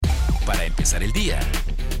para empezar el día.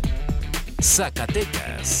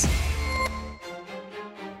 Zacatecas.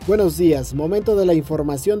 Buenos días, momento de la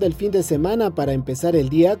información del fin de semana para empezar el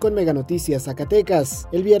día con Meganoticias Zacatecas.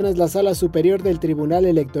 El viernes la Sala Superior del Tribunal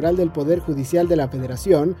Electoral del Poder Judicial de la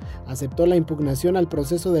Federación aceptó la impugnación al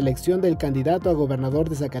proceso de elección del candidato a gobernador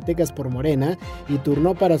de Zacatecas por Morena y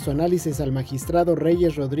turnó para su análisis al magistrado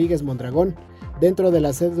Reyes Rodríguez Mondragón. Dentro de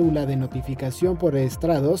la cédula de notificación por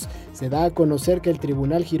estrados, se da a conocer que el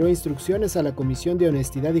tribunal giró instrucciones a la Comisión de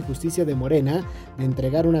Honestidad y Justicia de Morena de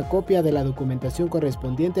entregar una copia de la documentación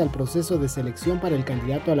correspondiente al proceso de selección para el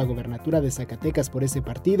candidato a la gobernatura de Zacatecas por ese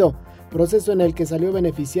partido, proceso en el que salió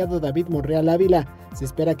beneficiado David Monreal Ávila. Se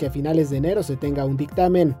espera que a finales de enero se tenga un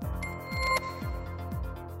dictamen.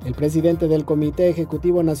 El presidente del Comité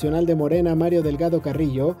Ejecutivo Nacional de Morena, Mario Delgado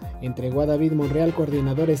Carrillo, entregó a David Monreal,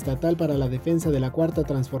 coordinador estatal para la defensa de la Cuarta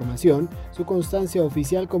Transformación, su constancia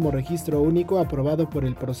oficial como registro único aprobado por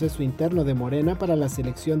el proceso interno de Morena para la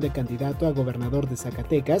selección de candidato a gobernador de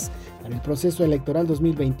Zacatecas para el proceso electoral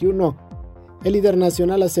 2021. El líder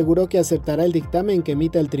nacional aseguró que aceptará el dictamen que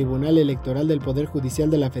emita el Tribunal Electoral del Poder Judicial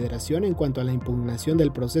de la Federación en cuanto a la impugnación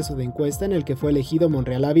del proceso de encuesta en el que fue elegido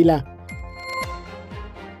Monreal Ávila.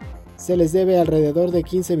 Se les debe alrededor de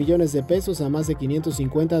 15 millones de pesos a más de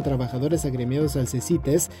 550 trabajadores agremiados al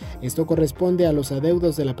CECITES. Esto corresponde a los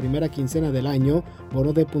adeudos de la primera quincena del año,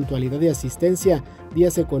 bono de puntualidad y asistencia,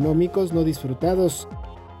 días económicos no disfrutados.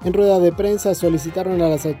 En rueda de prensa solicitaron a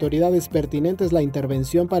las autoridades pertinentes la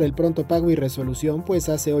intervención para el pronto pago y resolución, pues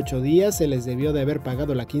hace 8 días se les debió de haber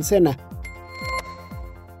pagado la quincena.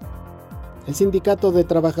 El Sindicato de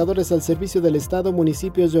Trabajadores al Servicio del Estado,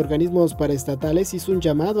 Municipios y Organismos Paraestatales hizo un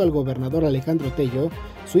llamado al gobernador Alejandro Tello,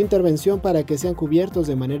 su intervención para que sean cubiertos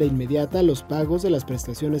de manera inmediata los pagos de las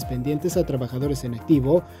prestaciones pendientes a trabajadores en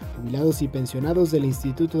activo, jubilados y pensionados del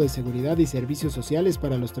Instituto de Seguridad y Servicios Sociales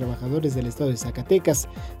para los Trabajadores del Estado de Zacatecas.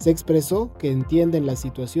 Se expresó que entienden la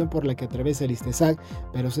situación por la que atraviesa el ISTESAC,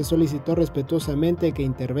 pero se solicitó respetuosamente que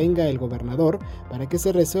intervenga el gobernador para que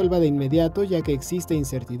se resuelva de inmediato, ya que existe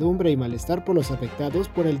incertidumbre y malestar por los afectados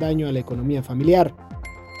por el daño a la economía familiar.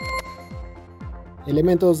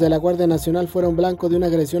 Elementos de la Guardia Nacional fueron blanco de una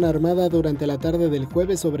agresión armada durante la tarde del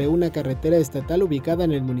jueves sobre una carretera estatal ubicada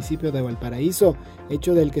en el municipio de Valparaíso,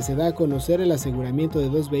 hecho del que se da a conocer el aseguramiento de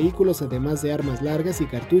 2 vehículos, además de armas largas y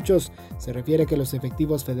cartuchos. Se refiere que los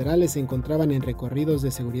efectivos federales se encontraban en recorridos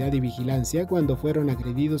de seguridad y vigilancia cuando fueron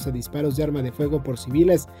agredidos a disparos de arma de fuego por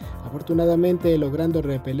civiles, afortunadamente logrando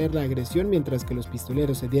repeler la agresión mientras que los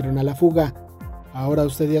pistoleros se dieron a la fuga. Ahora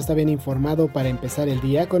usted ya está bien informado para empezar el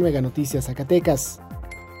día con Meganoticias Zacatecas.